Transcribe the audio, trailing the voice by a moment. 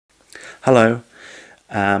Hello.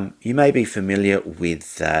 You may be familiar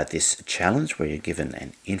with this challenge where you're given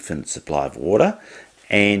an infinite supply of water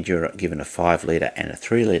and you're given a 5 litre and a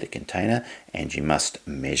 3 litre container, and you must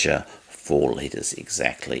measure 4 litres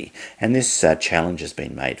exactly. And this challenge has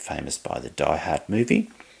been made famous by the Die Hard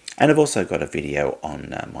movie, and I've also got a video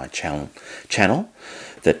on my channel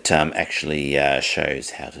that actually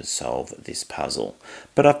shows how to solve this puzzle.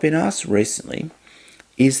 But I've been asked recently,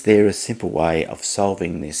 is there a simple way of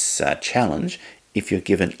solving this challenge if you're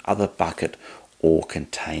given other bucket or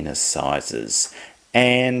container sizes?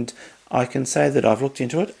 And I can say that I've looked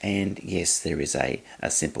into it, and yes, there is a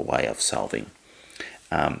simple way of solving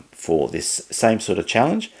for this same sort of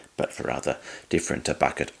challenge, but for other different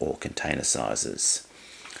bucket or container sizes.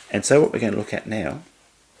 And so what we're going to look at now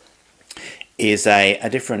is a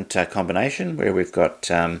different combination where we've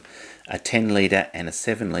got a 10 litre and a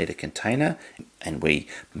 7 litre container, and we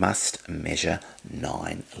must measure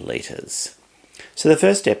 9 litres. So the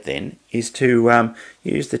first step then is to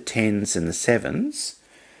use the 10s and the 7s,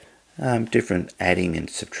 different adding and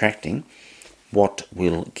subtracting, what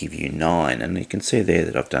will give you 9. And you can see there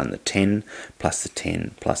that I've done the 10 plus the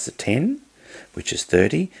 10 plus the 10, which is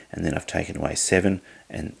 30, and then I've taken away 7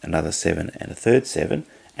 and another 7 and a third 7,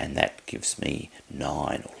 and that gives me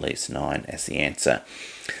 9, or leaves 9 as the answer.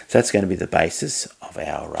 So that's going to be the basis of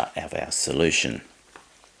our solution.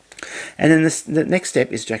 And then the next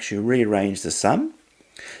step is to actually rearrange the sum.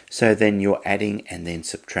 So then you're adding and then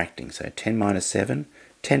subtracting. So 10 minus 7,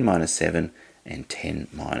 10 minus 7, and 10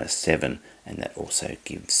 minus 7. And that also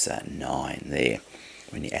gives 9 there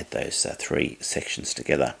when you add those three sections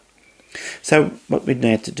together. So what we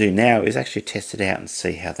need to do now is actually test it out and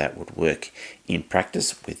see how that would work in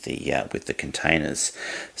practice with the containers.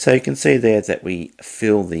 So you can see there that we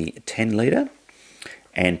fill the 10 litre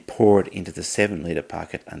and pour it into the 7 litre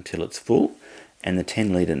bucket until it's full, and the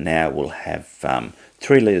 10 litre now will have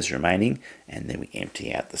 3 litres remaining, and then we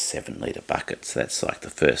empty out the 7 litre bucket. So that's like the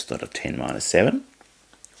first lot of 10 minus 7,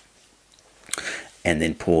 and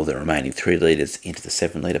then pour the remaining 3 litres into the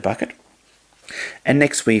 7 litre bucket. And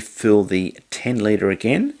next we fill the 10 litre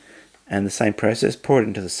again, and the same process, pour it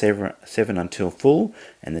into the 7 until full,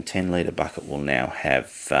 and the 10 litre bucket will now have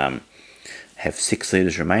 6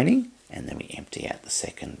 litres remaining, and then we empty out the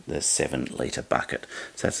 7 litre bucket.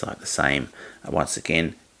 So that's like the same, once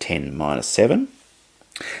again, 10 minus 7,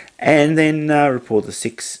 and then pour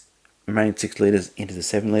the remaining 6 litres into the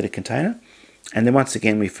 7 litre container, and then once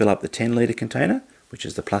again we fill up the 10 litre container, which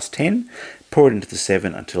is the plus 10, pour it into the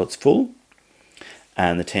 7 until it's full,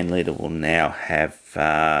 and the 10 litre will now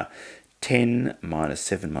have 10 minus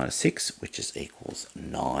 7 minus 6, which is equals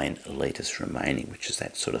 9 litres remaining, which is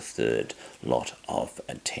that sort of third lot of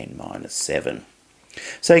 10 minus 7.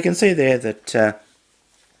 So you can see there that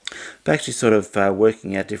by actually sort of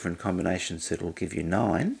working out different combinations that will give you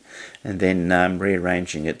 9, and then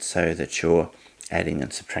rearranging it so that you're adding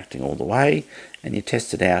and subtracting all the way, and you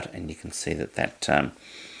test it out, and you can see that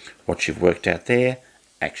what you've worked out there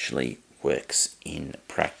actually works in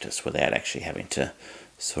practice without actually having to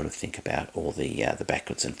sort of think about all the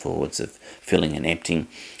backwards and forwards of filling and emptying.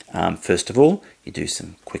 First of all, you do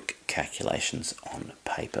some quick calculations on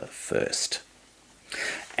paper first.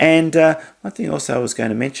 And one thing also I was going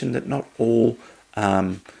to mention, that not all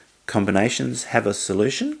combinations have a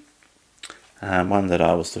solution. One that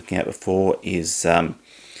I was looking at before is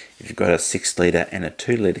if you've got a 6 litre and a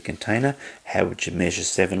 2 litre container, how would you measure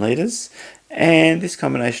 7 litres? And this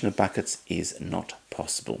combination of buckets is not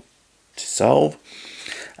possible to solve.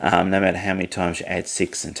 No matter how many times you add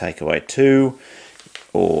 6 and take away 2,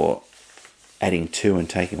 or adding 2 and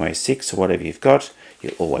taking away 6, or whatever you've got,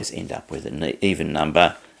 you'll always end up with an even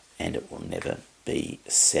number, and it will never be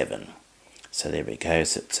 7. So there we go.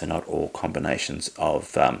 So not all combinations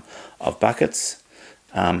of buckets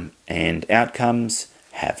and outcomes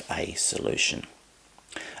have a solution.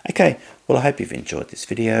 Okay, well, I hope you've enjoyed this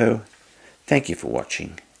video. Thank you for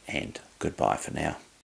watching, and goodbye for now.